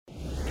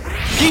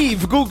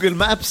Kif Google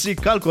Maps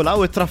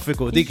jikkalkulaw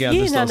it-traffiku dik hija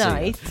l-mistoqsija.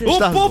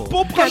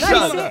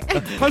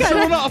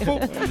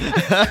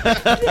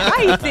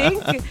 I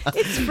think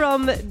it's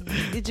from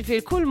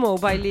ġifir kull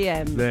mobile li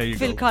hemm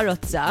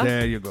fil-karozza.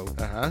 There you go.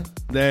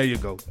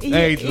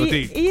 Ejdlu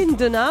dik.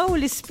 Jindunaw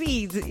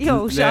l-speed,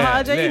 jew xi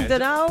ħaġa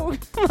jindunaw.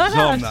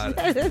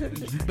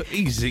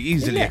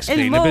 Easily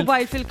explainable.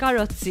 Il-mobile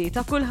fil-karozzi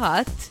ta'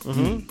 kulħadd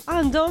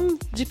għandhom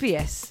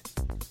GPS.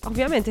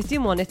 Ovvjament qed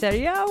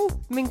jimmonitorjaw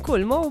minn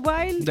kull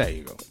mobile. There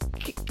you go.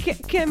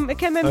 Kemm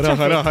hemm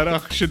traffic.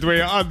 Raħ xi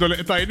dwejja għandu li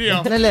qtajnija.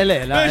 Le,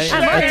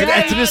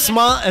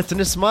 qed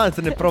nisma' qed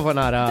nipprova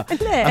nara.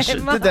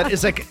 Tidher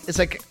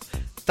isek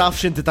taf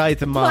x'inti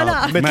tajt imma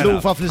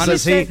mitlufa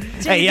fl-istessi.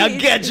 Ejja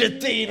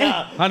gadgetina.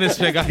 Ħan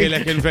nispjega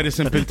ħilek in very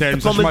simple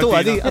terms. Kontu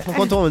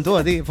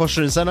għadi,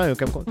 20 sena jew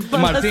kemm kont.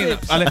 Martina,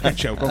 għalek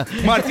ċewkom.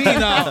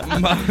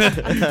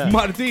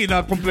 Martina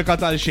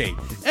komplikata għal xejn.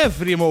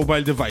 Every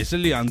mobile device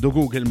li għandu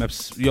Google Maps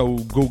jew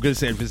Google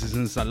Services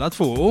installat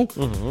fuq,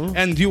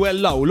 and you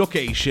allow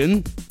location.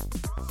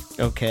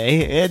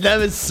 Okay, da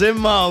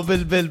simma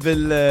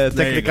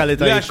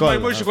bil-teknikalità. Lex ma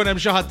jmurx ikun hemm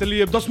xi ħadd li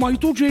jibda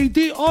smajtu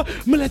ġejdi,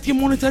 mela qed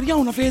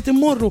jimmonitorjawna fejn qed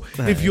immorru.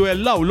 If you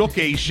allow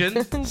location,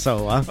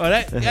 sewwa.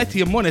 Qed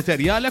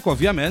jimmonitorjalek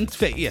ovvjament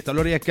fejn qiegħed.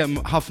 Allura jekk hemm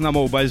ħafna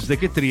mobiles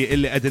dik it-triq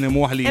illi qegħdin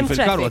imwaħlin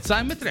fil-karozza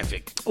hemm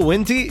traffic. U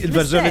inti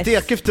l-verżjoni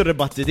tiegħek kif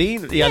tirribatti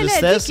din hija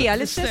l-istess? Hija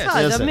l-istess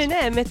ħaġa minn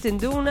hemm qed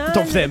tinduna.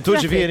 Tofhem,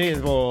 ġifieri.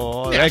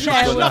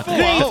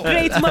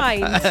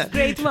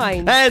 Great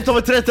minds.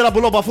 Intom trid tilagħbu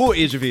logħba fuq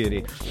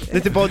jiġifieri. Li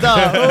tipo da,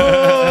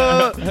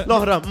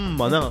 l-oħra,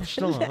 ma nafx.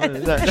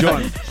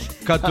 John,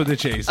 cut to the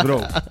chase,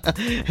 bro.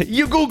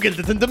 You Googled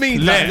it in the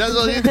meantime. That's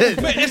what you did.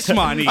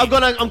 Ismani. I'm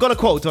gonna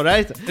quote, all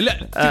right?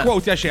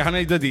 Quote ya xej,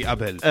 ħana jidda di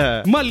qabel.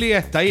 Malli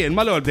jetta jien,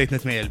 mal-għor bdejt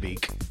nitmejl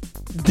bik.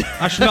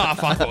 Għax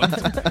naqa kont.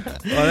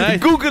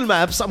 Google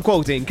Maps, I'm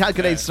quoting,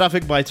 calculates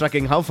traffic by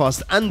tracking how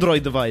fast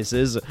Android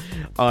devices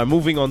are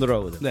moving on the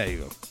road. There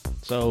you go.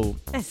 So,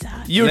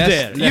 you're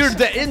there.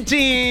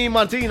 Inti,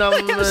 Martina.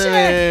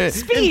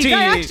 Speed,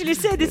 I actually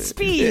said it's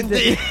speed.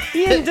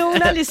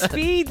 Jinduna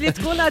l-speed li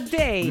tkun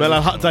għaddej.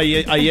 Mela ħaqta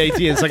IAT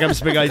insa kem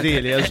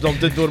spiegajti li, għax dom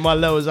tiddur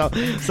mal-lewza.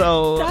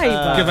 So,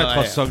 kif qed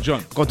tħossok,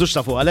 John? Kontux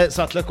tafu għale,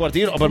 sat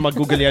l-kwartir, qabel ma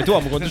Google jgħajtu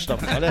għamu kontux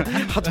tafu għale.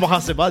 Ħadd ma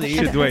ħassib għadi.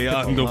 Xidwejja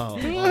għandu.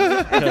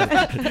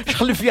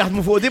 Xħalli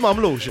fjaħdmu fuq di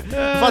mamlux.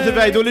 Fati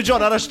bħajdu li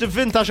John għarax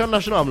tivvinta xanna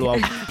x'namlu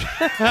għaw.